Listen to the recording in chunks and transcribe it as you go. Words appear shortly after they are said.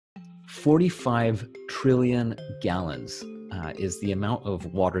45 trillion gallons is the amount of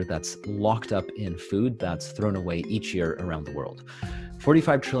water that's locked up in food that's thrown away each year around the world.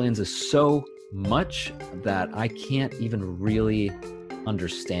 45 trillions is so much that I can't even really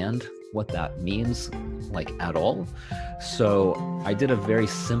understand what that means, like, at all. So I did a very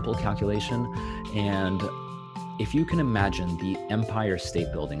simple calculation, and if you can imagine the Empire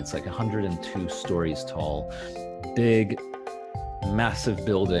State Building, it's like 102 stories tall, big, massive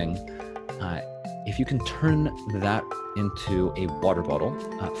building. If you can turn that into a water bottle,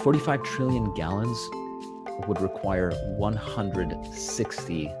 45 trillion gallons would require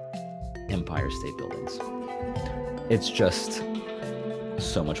 160 Empire State Buildings. It's just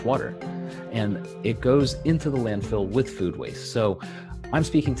so much water, and it goes into the landfill with food waste. So I'm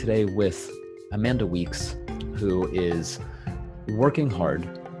speaking today with Amanda Weeks, who is working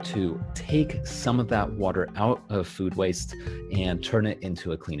hard to take some of that water out of food waste and turn it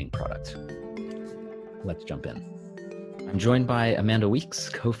into a cleaning product. Let's jump in. I'm joined by Amanda Weeks,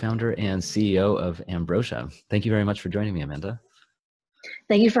 co-founder and CEO of Ambrosia. Thank you very much for joining me, Amanda.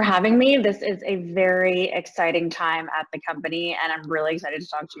 Thank you for having me. This is a very exciting time at the company, and I'm really excited to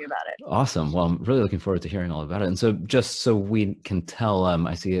talk to you about it. Awesome. Well, I'm really looking forward to hearing all about it. And so just so we can tell,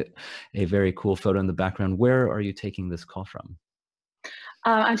 I see a very cool photo in the background. Where are you taking this call from?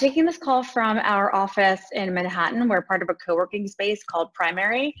 I'm taking this call from our office in Manhattan. We're part of a co-working space called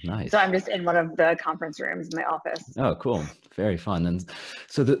Primary. Nice. So I'm just in one of the conference rooms in my office. Oh, cool. Very fun. And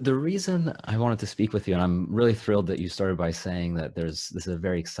so the reason I wanted to speak with you, and I'm really thrilled that you started by saying that this is a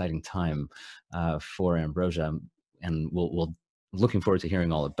very exciting time for Ambrosia, and we'll looking forward to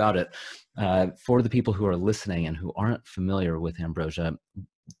hearing all about it. For the people who are listening and who aren't familiar with Ambrosia,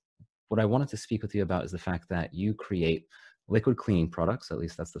 what I wanted to speak with you about is the fact that you create liquid cleaning products. At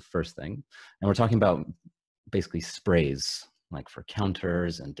least that's the first thing. And we're talking about basically sprays, like for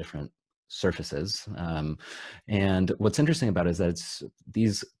counters and different surfaces. And what's interesting about it is that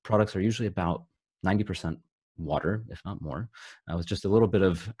these products are usually about 90% water, if not more, with just a little bit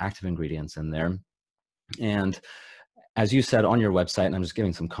of active ingredients in there. And as you said on your website, and I'm just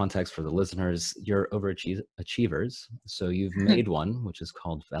giving some context for the listeners, you're overachievers. So you've made one, which is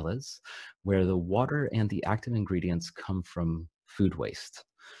called Veles, where the water and the active ingredients come from food waste.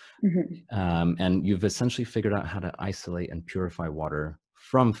 Mm-hmm. And you've essentially figured out how to isolate and purify water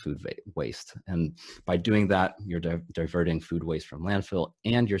from food waste. And by doing that, you're diverting food waste from landfill,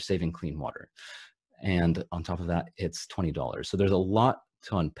 and you're saving clean water. And on top of that, it's $20. So there's a lot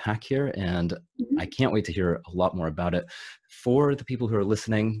to unpack here, and I can't wait to hear a lot more about it. For the people who are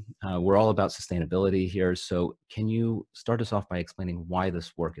listening, we're all about sustainability here. So can you start us off by explaining why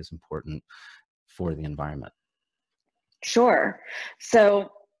this work is important for the environment? Sure.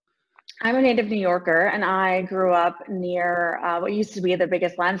 So I'm a native New Yorker, and I grew up near what used to be the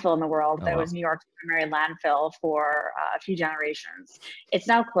biggest landfill in the world. That was New York's primary landfill for a few generations. It's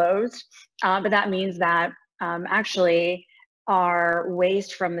now closed, but that means that actually our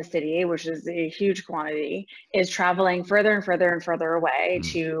waste from the city, which is a huge quantity, is traveling further and further and further away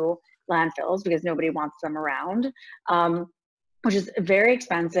to landfills because nobody wants them around, which is very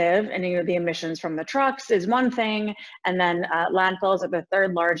expensive. And the emissions from the trucks is one thing, and then landfills are the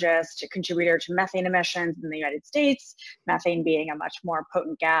third largest contributor to methane emissions in the United States, methane being a much more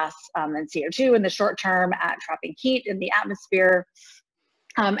potent gas than CO2 in the short term at trapping heat in the atmosphere.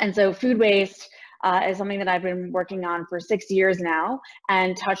 And so food waste is something that I've been working on for 6 years now,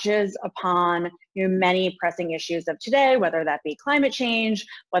 and touches upon many pressing issues of today, whether that be climate change,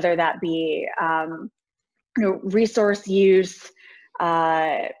 whether that be resource use,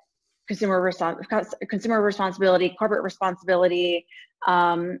 consumer responsibility, corporate responsibility,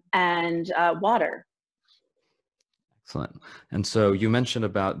 and water. Excellent. And so you mentioned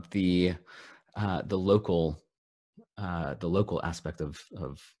about the local aspect of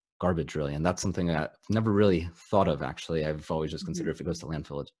garbage, really, and that's something that I've never really thought of. Actually, I've always just considered if it goes to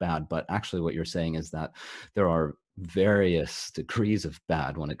landfill, it's bad. But actually, what you're saying is that there are various degrees of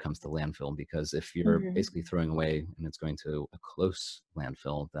bad when it comes to landfill, because if you're basically throwing away and it's going to a close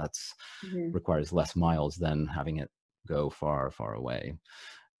landfill, that's requires less miles than having it go far, far away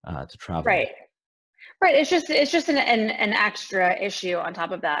to travel. Right. Right. It's just an extra issue on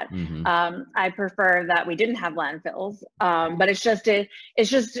top of that. I prefer that we didn't have landfills, but it's just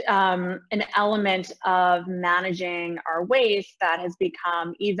an element of managing our waste that has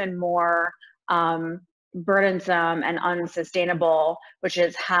become even more burdensome and unsustainable, which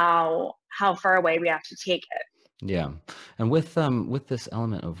is how far away we have to take it. Yeah, and with this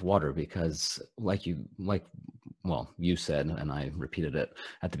element of water, because you said, and I repeated it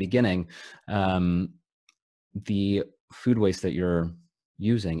at the beginning, the food waste that you're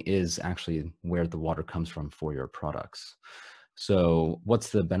using is actually where the water comes from for your products. So what's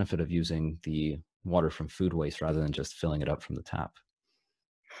the benefit of using the water from food waste rather than just filling it up from the tap?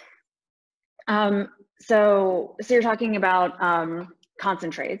 So you're talking about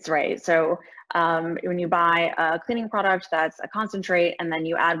concentrates, right? So when you buy a cleaning product that's a concentrate and then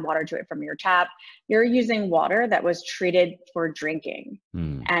you add water to it from your tap, you're using water that was treated for drinking.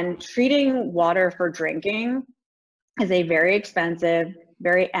 And treating water for drinking is a very expensive,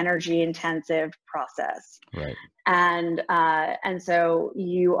 very energy intensive process. Right. And so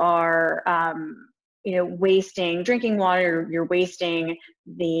you are wasting drinking water, you're wasting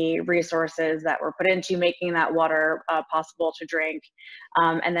the resources that were put into making that water possible to drink.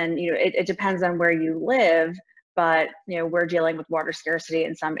 And then, it depends on where you live, but, we're dealing with water scarcity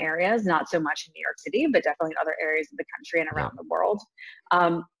in some areas, not so much in New York City, but definitely in other areas of the country and around the world.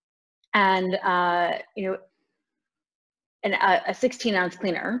 And a 16-ounce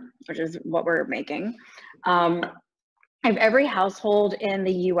cleaner, which is what we're making, if every household in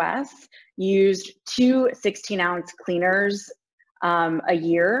the US used 2 16-ounce cleaners a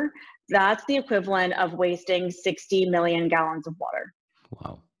year, that's the equivalent of wasting 60 million gallons of water.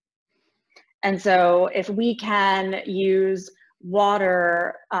 Wow. And so if we can use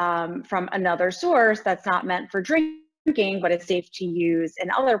water from another source that's not meant for drinking, but it's safe to use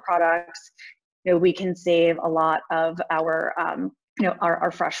in other products, we can save a lot of our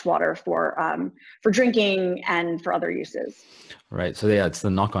our fresh water for drinking and for other uses. Right. So yeah, it's the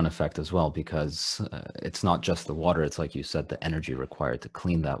knock-on effect as well, because it's not just the water. It's like you said, the energy required to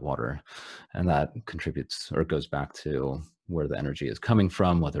clean that water, and that contributes or goes back to where the energy is coming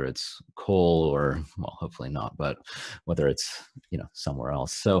from, whether it's coal or, well, hopefully not, but whether it's, somewhere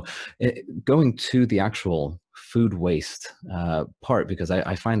else. So going to the actual food waste part, because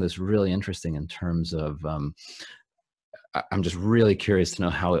I find this really interesting in terms of, I'm just really curious to know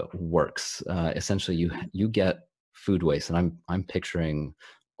how it works. Essentially, you get food waste, and I'm picturing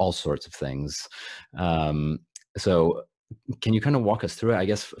all sorts of things. So can you kind of walk us through it? I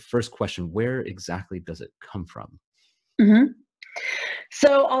guess first question, where exactly does it come from? Mm-hmm.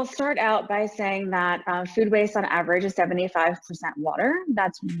 So I'll start out by saying that food waste on average is 75% water.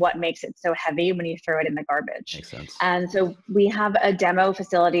 That's what makes it so heavy when you throw it in the garbage. Makes sense. And so we have a demo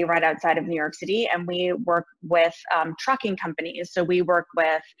facility right outside of New York City, and we work with trucking companies. So we work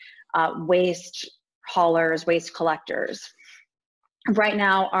with waste haulers, waste collectors. Right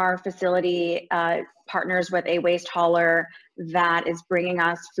now, our facility partners with a waste hauler that is bringing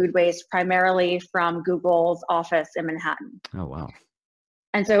us food waste primarily from Google's office in Manhattan. Oh, wow.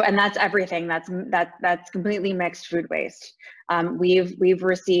 And that's everything. That's completely mixed food waste. We've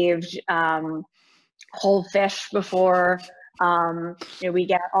received whole fish before. We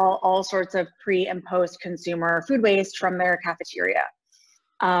get all sorts of pre and post consumer food waste from their cafeteria.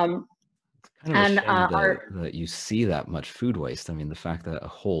 Kind of a shame that you see that much food waste. I mean, the fact that a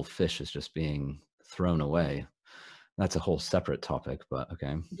whole fish is just being thrown away, that's a whole separate topic, but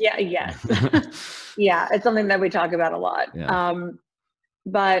okay. Yeah, yes. Yeah, it's something that we talk about a lot. Yeah.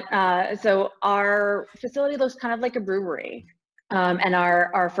 So our facility looks kind of like a brewery. And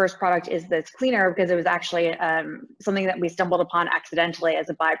our first product is this cleaner, because it was actually something that we stumbled upon accidentally as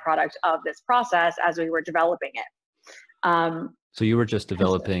a byproduct of this process as we were developing it. So you were just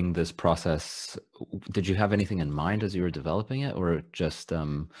developing this process. Did you have anything in mind as you were developing it, or just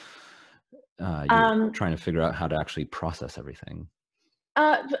you were trying to figure out how to actually process everything?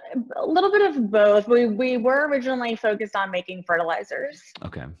 A little bit of both. We were originally focused on making fertilizers.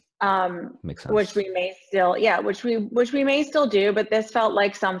 Okay. Makes sense. Which we may still, which we may still do, but this felt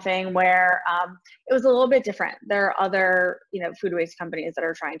like something where it was a little bit different. There are other, food waste companies that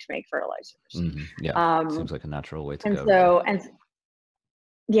are trying to make fertilizers. Mm-hmm. Yeah, seems like a natural way to go.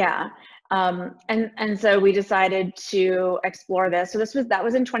 So we decided to explore this. So that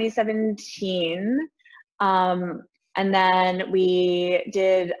was in 2017. And then we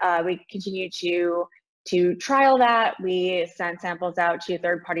continued to trial that. We sent samples out to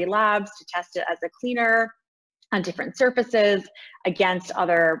third-party labs to test it as a cleaner on different surfaces against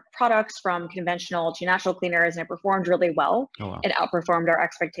other products, from conventional to natural cleaners, and it performed really well. Oh, wow. It outperformed our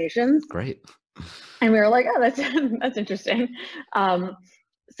expectations. Great. And we were like, oh, that's interesting.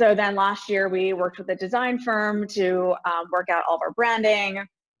 So then last year we worked with a design firm to work out all of our branding,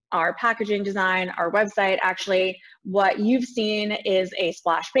 our packaging design, our website. Actually, what you've seen is a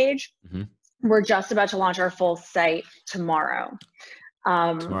splash page. Mm-hmm. We're just about to launch our full site tomorrow.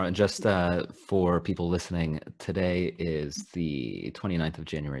 Tomorrow, and just for people listening, today is the 29th of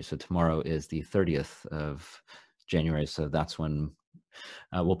January. So tomorrow is the 30th of January. So that's when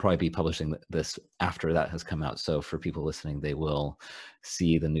We'll probably be publishing this after that has come out. So for people listening, they will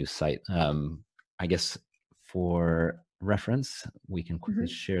see the new site. I guess for reference, we can quickly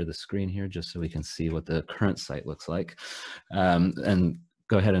share the screen here just so we can see what the current site looks like. And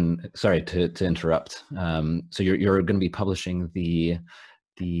go ahead and, sorry to interrupt. So you're going to be publishing the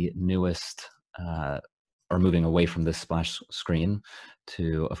newest, or moving away from this splash screen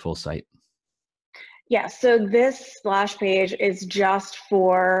to a full site. Yeah, so this splash page is just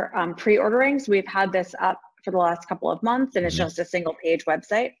for pre-ordering. So we've had this up for the last couple of months, and it's just a single page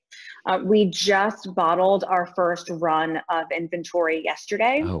website. We just bottled our first run of inventory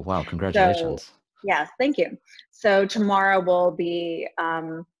yesterday. Oh, wow, congratulations. So, yes, thank you. So tomorrow we'll be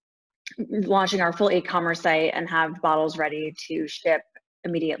launching our full e-commerce site and have bottles ready to ship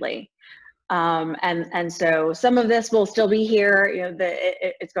immediately. And so some of this will still be here. You know,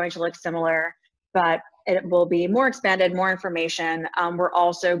 it's going to look similar, but it will be more expanded, more information. We're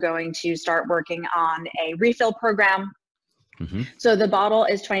also going to start working on a refill program. So the bottle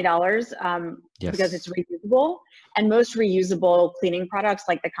is $20 because it's reusable, and most reusable cleaning products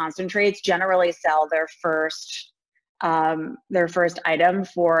like the concentrates generally sell their first item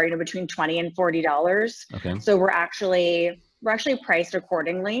for, you know, between $20 and $40. Okay. So we're actually priced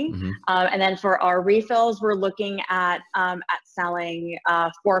accordingly. And then for our refills, we're looking at selling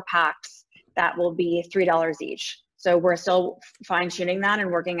 4 packs that will be $3 each. So we're still fine tuning that and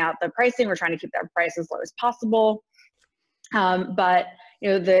working out the pricing. We're trying to keep that price as low as possible. But you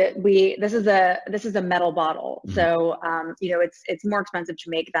know, this is a metal bottle, so you know, it's more expensive to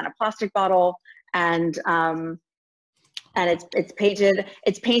make than a plastic bottle, and it's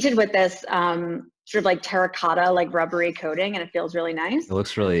painted with this sort of like terracotta, like rubbery coating, and it feels really nice. It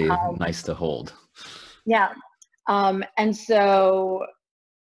looks really nice to hold. Yeah, and so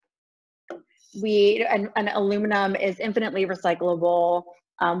and aluminum is infinitely recyclable,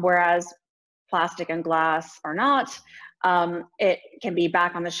 whereas plastic and glass are not. It can be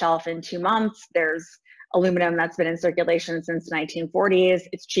back on the shelf in 2 months. There's aluminum that's been in circulation since the 1940s.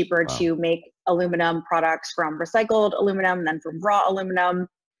 It's cheaper to make aluminum products from recycled aluminum than from raw aluminum.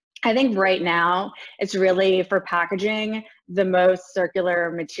 I think right now it's really, for packaging, the most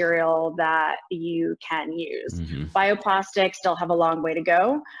circular material that you can use. Bioplastics still have a long way to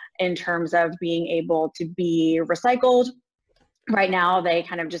go in terms of being able to be recycled. Right now, they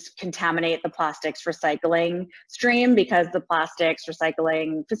kind of just contaminate the plastics recycling stream because the plastics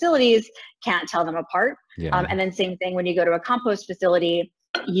recycling facilities can't tell them apart. And then same thing when you go to a compost facility,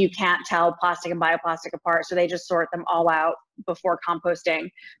 you can't tell plastic and bioplastic apart. So they just sort them all out before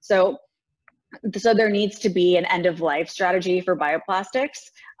composting. So there needs to be an end of life strategy for bioplastics,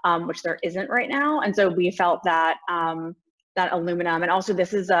 which there isn't right now. And so we felt that that aluminum, and also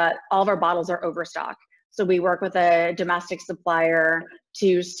this is all of our bottles are overstock. So we work with a domestic supplier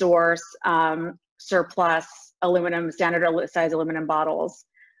to source surplus aluminum, standard size aluminum bottals.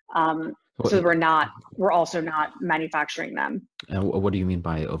 So we're also not manufacturing them. And what do you mean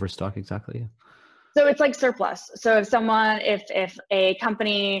by overstock exactly? So it's like surplus. So if a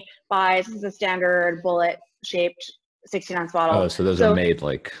company buys a standard bullet shaped 16-ounce bottle. Oh, so those are made,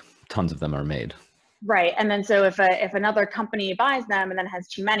 like tons of them are made. Right. And then so if another company buys them and then has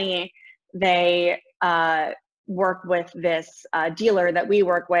too many, they work with this dealer that we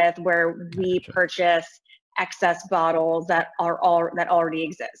work with, where we purchase excess bottles that already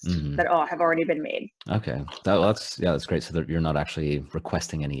exist, that have already been made. Okay, that's great. So that you're not actually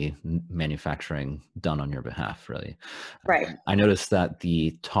requesting any manufacturing done on your behalf, really. Right. I noticed that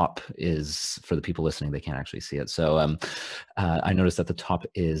the top is, for the people listening, they can't actually see it. So I noticed that the top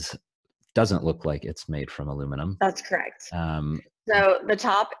doesn't look like it's made from aluminum. That's correct. So the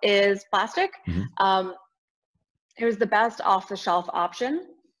top is plastic. It was the best off-the-shelf option,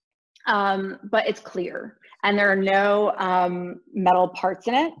 but it's clear, and there are no metal parts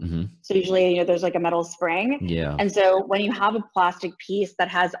in it. So usually, you know, there's like a metal spring. Yeah. And so when you have a plastic piece that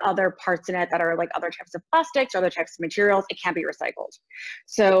has other parts in it that are like other types of plastics or other types of materials, it can't be recycled.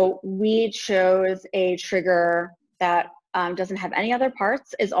 So we chose a trigger that doesn't have any other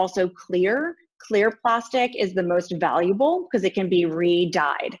parts, is also clear. Clear plastic is the most valuable because it can be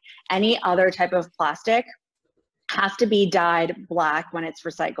re-dyed. Any other type of plastic has to be dyed black when it's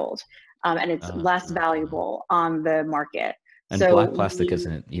recycled, and it's less valuable on the market. And so black plastic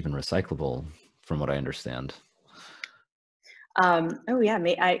isn't even recyclable, from what I understand. Oh yeah,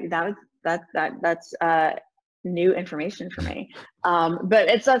 that's new information for me. But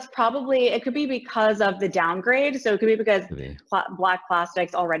it could be because of the downgrade. So it could be because black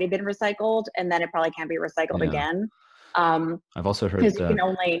plastic's already been recycled, and then it probably can't be recycled again. I've also heard because you can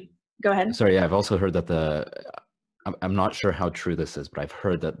only go ahead. Sorry, yeah, I've also heard that I'm not sure how true this is, but I've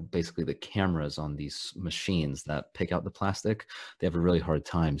heard that basically the cameras on these machines that pick out the plastic, they have a really hard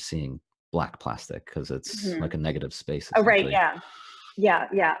time seeing black plastic because it's like a negative space, Oh, right. essentially. Yeah.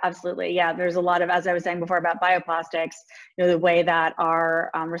 Yeah, absolutely. Yeah, there's a lot of, as I was saying before about bioplastics, the way that our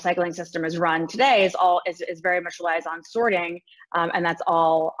recycling system is run today is very much relies on sorting, and that's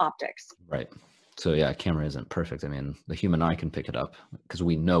all optics. Right. So yeah, a camera isn't perfect. I mean, the human eye can pick it up because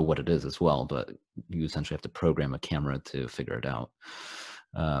we know what it is as well, but you essentially have to program a camera to figure it out,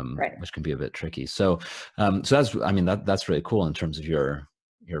 Right. which can be a bit tricky. So, so that's really cool in terms of your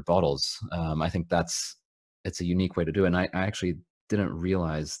bottles. I think it's a unique way to do it. And I actually didn't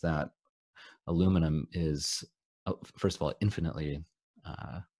realize that aluminum is, first of all, infinitely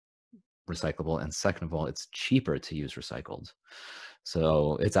recyclable, and second of all, it's cheaper to use recycled.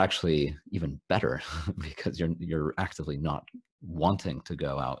 So it's actually even better because you're actively not wanting to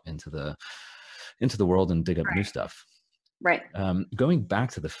go out into the world and dig up new stuff. Right. Going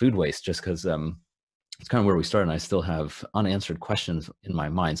back to the food waste, just because it's kind of where we started, and I still have unanswered questions in my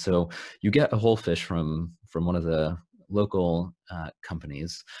mind. So you get a whole fish from one of the local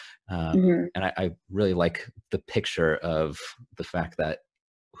companies, and I really like the picture of the fact that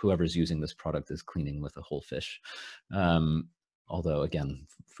whoever's using this product is cleaning with a whole fish. Although again,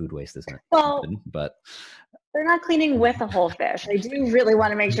 food waste isn't good, but they're not cleaning with a whole fish. I do really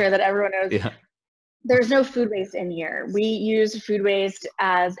want to make sure that everyone knows there's no food waste in here. We use food waste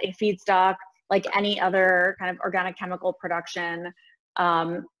as a feedstock like any other kind of organic chemical production.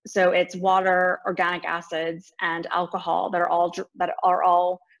 So it's water, organic acids, and alcohol that are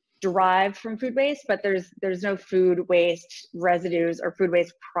all derived from food waste, but there's no food waste residues or food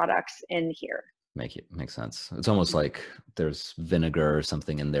waste products in here. Makes sense. It's almost like there's vinegar or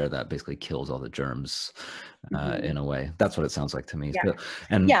something in there that basically kills all the germs in a way. That's what it sounds like to me. Yeah. So,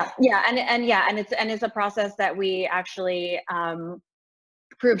 and it's a process that we actually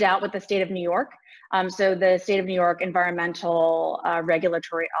proved out with the state of New York. So the state of New York Environmental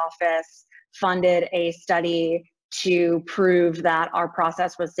Regulatory Office funded a study to prove that our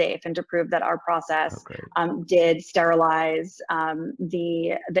process was safe and to prove that our process did sterilize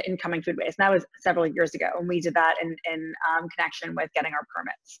the incoming food waste. And that was several years ago, and we did that in connection with getting our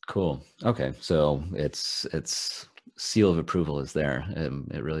permits. Cool. Okay, so it's seal of approval is there.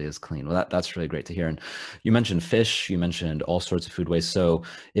 It really is clean. Well, that's really great to hear. And you mentioned fish, you mentioned all sorts of food waste. So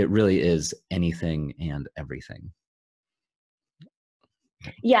it really is anything and everything.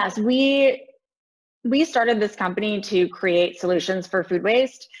 Yes, we started this company to create solutions for food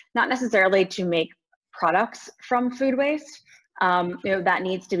waste, not necessarily to make products from food waste. That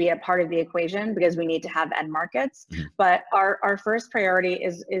needs to be a part of the equation because we need to have end markets. But our first priority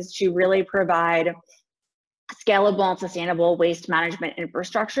is to really provide scalable and sustainable waste management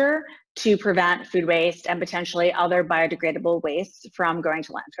infrastructure to prevent food waste and potentially other biodegradable waste from going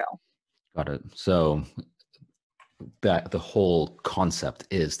to landfill. Got it. So that the whole concept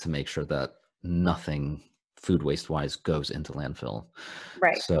is to make sure that nothing food waste wise goes into landfill.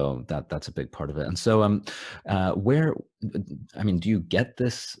 Right. So that's a big part of it. And so do you get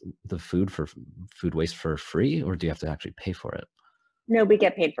the food waste for free, or do you have to actually pay for it? No, we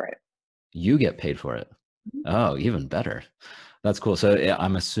get paid for it. You get paid for it. Oh, even better. That's cool. So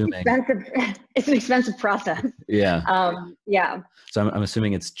I'm assuming it's an expensive process. Yeah. Yeah. So I'm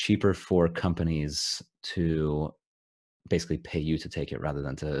assuming it's cheaper for companies to basically pay you to take it rather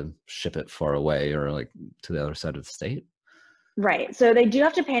than to ship it far away or like to the other side of the state. Right. So they do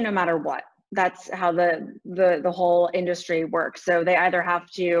have to pay no matter what. That's how the whole industry works. So they either have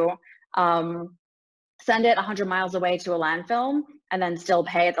to send it 100 miles away to a landfill and then still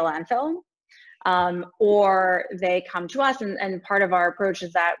pay at the landfill, or they come to us. And part of our approach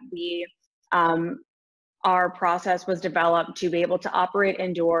is that our process was developed to be able to operate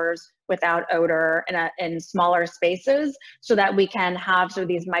indoors without odor in smaller spaces, so that we can have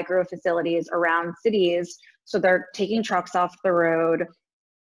these micro facilities around cities. So they're taking trucks off the road,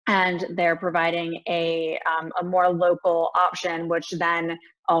 and they're providing a more local option, which then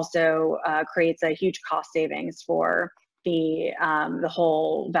also creates a huge cost savings for the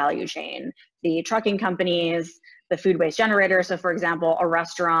whole value chain. The trucking companies, the food waste generators. So for example, a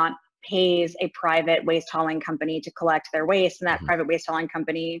restaurant pays a private waste hauling company to collect their waste, and that private waste hauling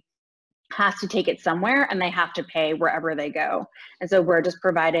company has to take it somewhere, and they have to pay wherever they go. And so we're just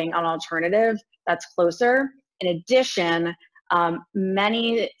providing an alternative that's closer. In addition,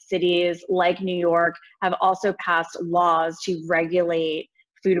 many cities like New York have also passed laws to regulate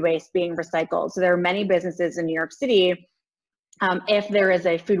food waste being recycled. So there are many businesses in New York City, if there is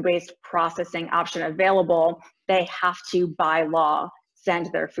a food waste processing option available, they have to, by law,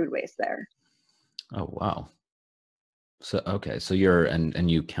 send their food waste there. Oh, wow. So, okay, so you're, and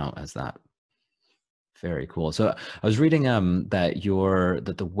you count as that. Very cool. So I was reading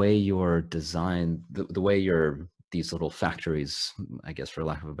that the way you're designed, the way your these little factories, I guess for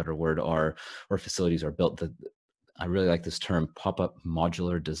lack of a better word, are, or facilities are built, that I really like this term, pop-up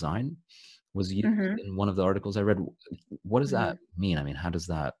modular design was used Mm-hmm. in one of the articles I read. What does Mm-hmm. that mean? I mean, how does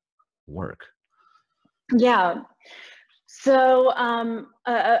that work? Yeah. So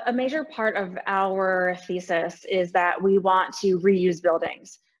a major part of our thesis is that we want to reuse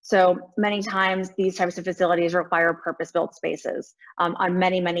buildings. So many times these types of facilities require purpose-built spaces on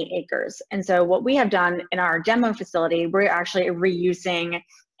many, many acres. And so what we have done in our demo facility, we're actually reusing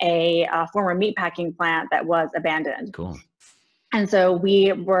a former meatpacking plant that was abandoned. Cool. And so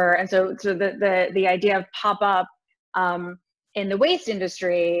the idea of pop-up in the waste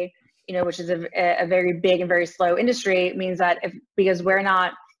industry, you know, which is a very big and very slow industry, means that because we're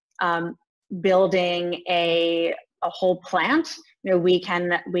not building a whole plant, you know, we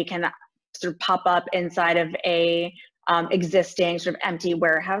can sort of pop up inside of a existing sort of empty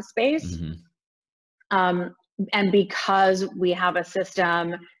warehouse space. Mm-hmm. And because we have a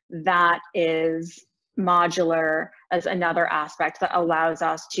system that is modular as another aspect that allows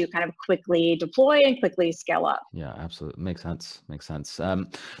us to kind of quickly deploy and quickly scale up. Yeah, absolutely. Makes sense. Makes sense. There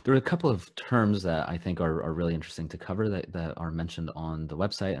are a couple of terms that I think are really interesting to cover that are mentioned on the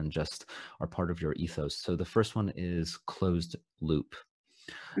website and just are part of your ethos. So the first one is closed loop.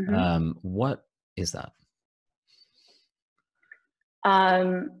 Mm-hmm. What is that?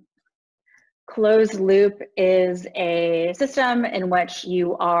 Closed loop is a system in which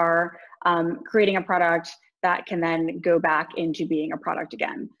you are creating a product that can then go back into being a product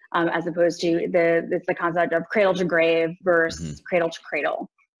again, as opposed to it's the concept of cradle to grave versus Mm-hmm. cradle to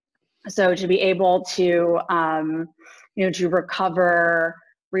cradle. So to be able to to recover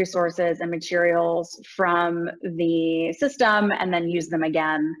resources and materials from the system and then use them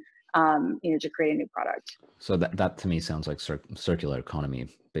again, to create a new product. So that to me sounds like circular economy,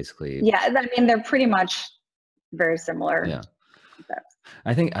 basically. Yeah, I mean they're pretty much very similar. Yeah. Concepts.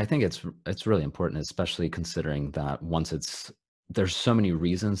 I think it's really important, especially considering that there's so many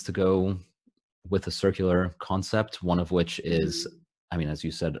reasons to go with a circular concept, one of which is, I mean, as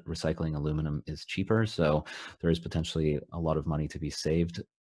you said, recycling aluminum is cheaper. So there is potentially a lot of money to be saved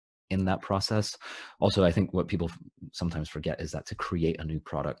in that process. Also, I think what people sometimes forget is that to create a new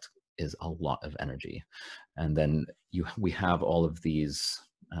product is a lot of energy. And then we have all of these,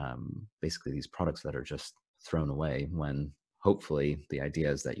 basically these products that are just thrown away, when hopefully the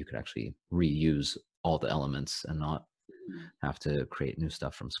idea is that you could actually reuse all the elements and not have to create new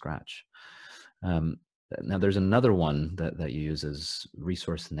stuff from scratch. Now there's another one that you use is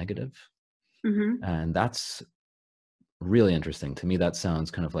resource negative. Mm-hmm. And that's really interesting to me. That sounds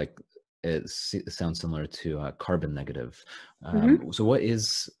kind of like, it sounds similar to carbon negative. Mm-hmm. So what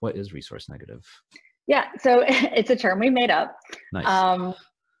is resource negative? Yeah, so it's a term we made up. Nice.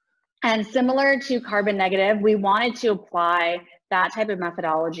 And similar to carbon negative, we wanted to apply that type of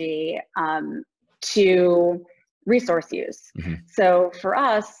methodology to resource use. Mm-hmm. So for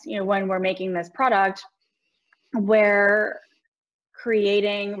us, when we're making this product, we're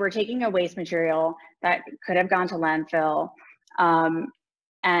taking a waste material that could have gone to landfill,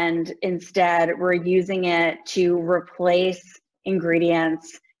 and instead we're using it to replace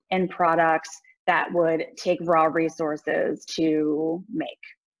ingredients in products that would take raw resources to make.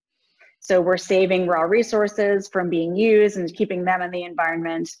 So we're saving raw resources from being used and keeping them in the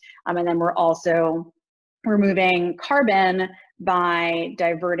environment. And then we're also removing carbon by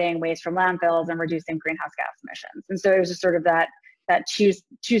diverting waste from landfills and reducing greenhouse gas emissions. And so it was just sort of that two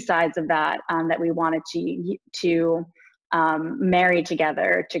sides of that that we wanted to marry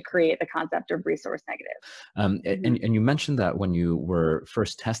together to create the concept of resource negative. And you mentioned that when you were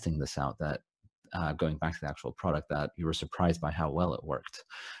first testing this out, that going back to the actual product, that you were surprised by how well it worked.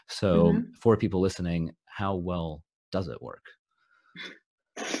 So for people listening, how well does it work?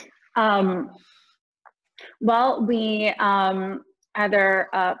 Well, we either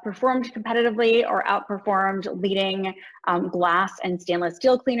performed competitively or outperformed leading glass and stainless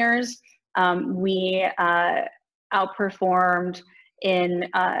steel cleaners. We outperformed in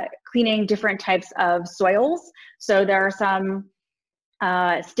cleaning different types of soils. So there are some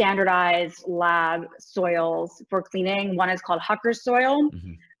standardized lab soils for cleaning. One is called Hucker soil.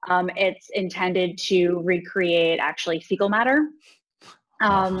 It's intended to recreate actually fecal matter.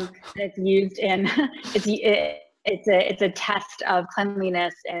 It's used in it's a test of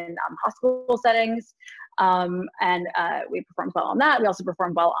cleanliness in hospital settings, and we performed well on that. We also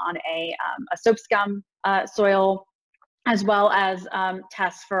performed well on a soap scum soil. as well as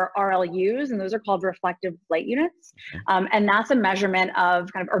tests for RLUs, and those are called reflective light units. Okay. And that's a measurement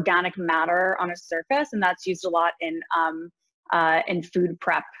of kind of organic matter on a surface, and that's used a lot in food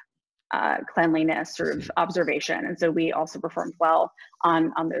prep, cleanliness sort of observation. And so we also performed well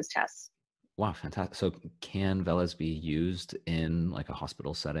on those tests. Wow, fantastic. So can Veles be used in like a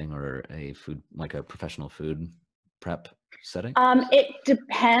hospital setting or a food, like a professional food prep setting? It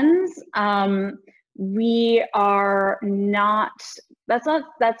depends. We are not, that's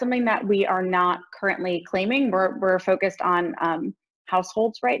something that we are not currently claiming. We're focused on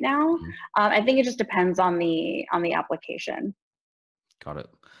households right now. I think it just depends on the application. Got it.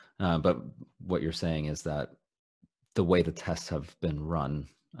 But what you're saying is that the way the tests have been run,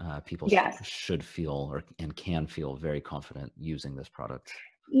 people should feel and can feel very confident using this product.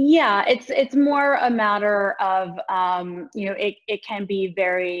 Yeah, it's more a matter of, it can be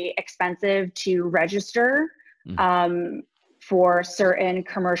very expensive to register for certain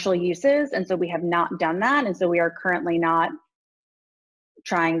commercial uses. And so we have not done that. And so we are currently not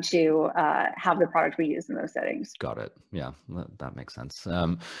trying to have the product we use in those settings. Got it. Yeah, that makes sense.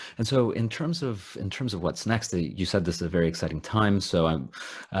 And so in terms of what's next, you said this is a very exciting time. So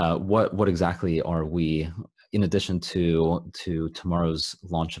what exactly are we, in addition to tomorrow's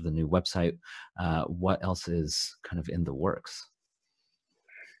launch of the new website, what else is kind of in the works?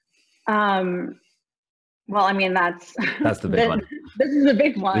 Well, I mean, that's the big one. This is a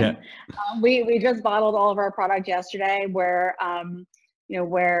big one. Yeah. We just bottled all of our product yesterday, where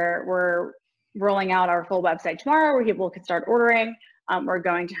we're rolling out our full website tomorrow, where people can start ordering. We're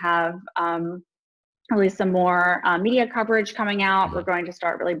going to have really some more media coverage coming out. We're going to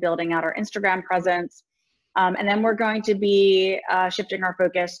start really building out our Instagram presence. And then we're going to be shifting our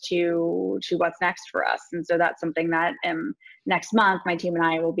focus to what's next for us. And so that's something that next month, my team and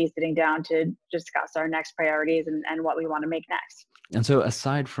I will be sitting down to discuss our next priorities and what we want to make next. And so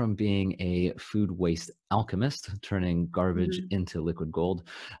aside from being a food waste alchemist, turning garbage into liquid gold,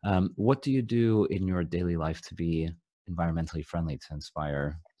 what do you do in your daily life to be environmentally friendly, to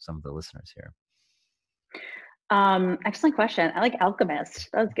inspire some of the listeners here? Excellent question. I like alchemist.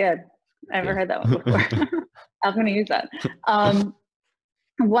 That was good. I've never heard that one before. I'm going to use that.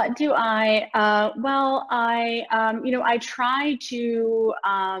 What do I, I try to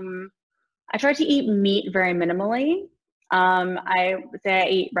eat meat very minimally. I would say I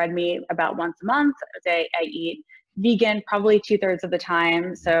eat red meat about once a month. I would say I eat vegan probably 2/3 of the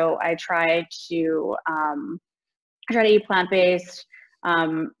time. So I try to eat plant-based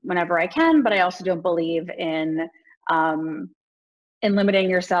whenever I can, but I also don't believe in limiting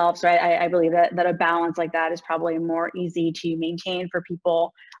yourself. So I believe that a balance like that is probably more easy to maintain for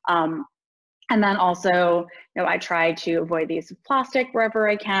people. And then also, I try to avoid the use of plastic wherever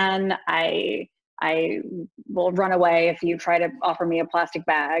I can. I will run away if you try to offer me a plastic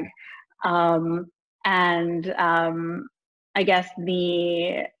bag. I guess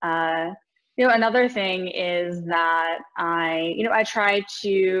another thing is that I try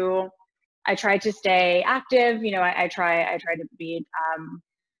to stay active. I try to be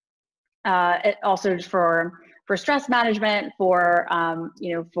also for stress management, for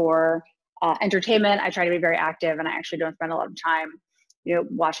entertainment. I try to be very active, and I actually don't spend a lot of time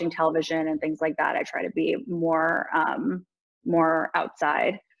watching television and things like that. I try to be more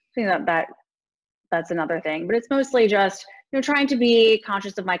outside. I think that's another thing, but it's mostly just trying to be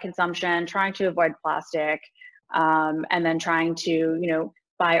conscious of my consumption, trying to avoid plastic, and then trying to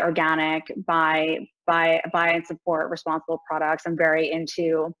buy organic, buy and support responsible products. I'm very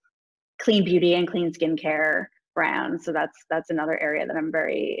into clean beauty and clean skincare brands, so that's another area that I'm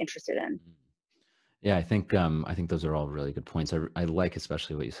very interested in. Yeah, I think those are all really good points. I like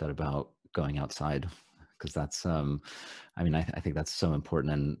especially what you said about going outside, because that's I think that's so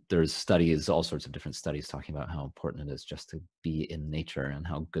important. And there's studies, all sorts of different studies, talking about how important it is just to be in nature and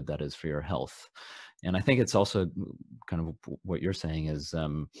how good that is for your health. And I think it's also kind of what you're saying is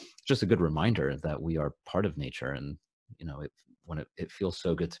just a good reminder that we are part of nature, and it feels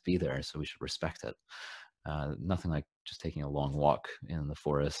so good to be there, so we should respect it. Nothing like just taking a long walk in the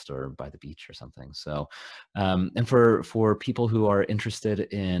forest or by the beach or something. So, and for people who are interested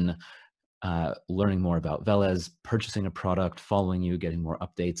in learning more about Veles, purchasing a product, following you, getting more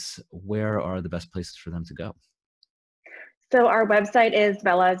updates, where are the best places for them to go? So our website is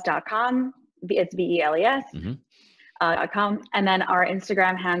veles.com. It's VELES. .com, and then our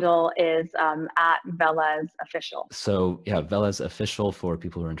Instagram handle is at Veles Official. So yeah, Veles Official for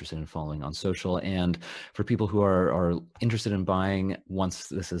people who are interested in following on social, and for people who are interested in buying once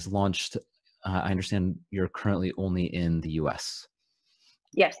this is launched. I understand you're currently only in the US.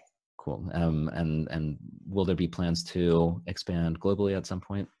 Yes. Cool. And will there be plans to expand globally at some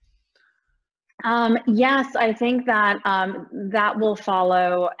point? Yes, I think that that will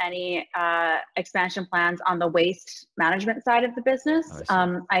follow any expansion plans on the waste management side of the business.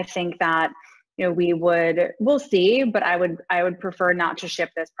 I think that we'll see, but I would prefer not to ship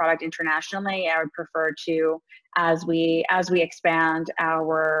this product internationally. I would prefer to, as we expand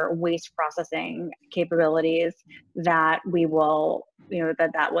our waste processing capabilities, that we will,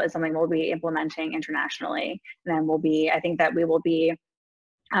 that was something we'll be implementing internationally. And then I think that we will be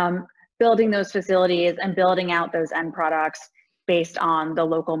building those facilities and building out those end products based on the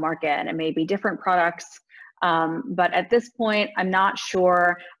local market. And it may be different products. But at this point, I'm not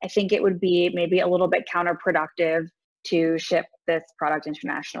sure. I think it would be maybe a little bit counterproductive to ship this product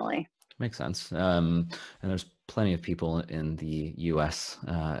internationally. Makes sense. And there's plenty of people in the US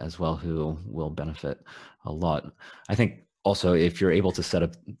as well who will benefit a lot. I think also if you're able to set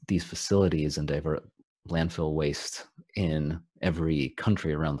up these facilities and divert landfill waste in every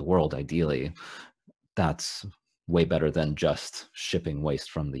country around the world, ideally, that's way better than just shipping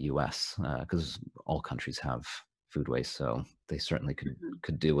waste from the US, because all countries have food waste, so they certainly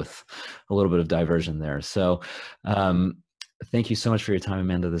could do with a little bit of diversion there. So thank you so much for your time,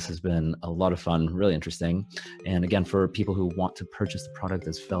 Amanda. This has been a lot of fun, really interesting. And again, for people who want to purchase the product,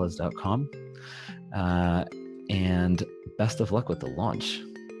 it's veles.com. And best of luck with the launch.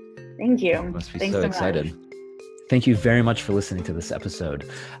 Thank you. Must be so excited. Thank you very much for listening to this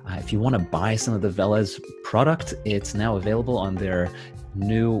episode. If you want to buy some of the Veles product, it's now available on their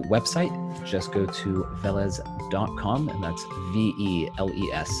new website. Just go to veles.com, and that's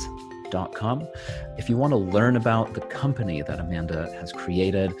VELES.com. If you want to learn about the company that Amanda has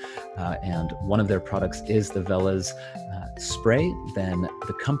created, and one of their products is the Veles spray, then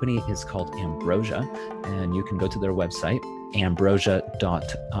the company is called Ambrosia, and you can go to their website,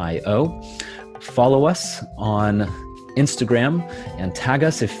 ambrosia.io. Follow us on Instagram and tag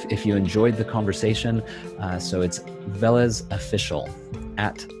us if you enjoyed the conversation. So it's Veles Official,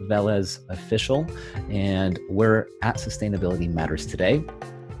 at Veles Official, and we're at Sustainability Matters Today.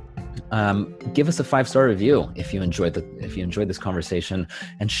 Give us a 5-star review if you enjoyed this conversation,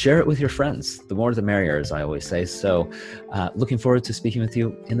 and share it with your friends. The more the merrier, as I always say. So looking forward to speaking with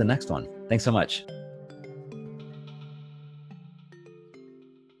you in the next one. Thanks so much.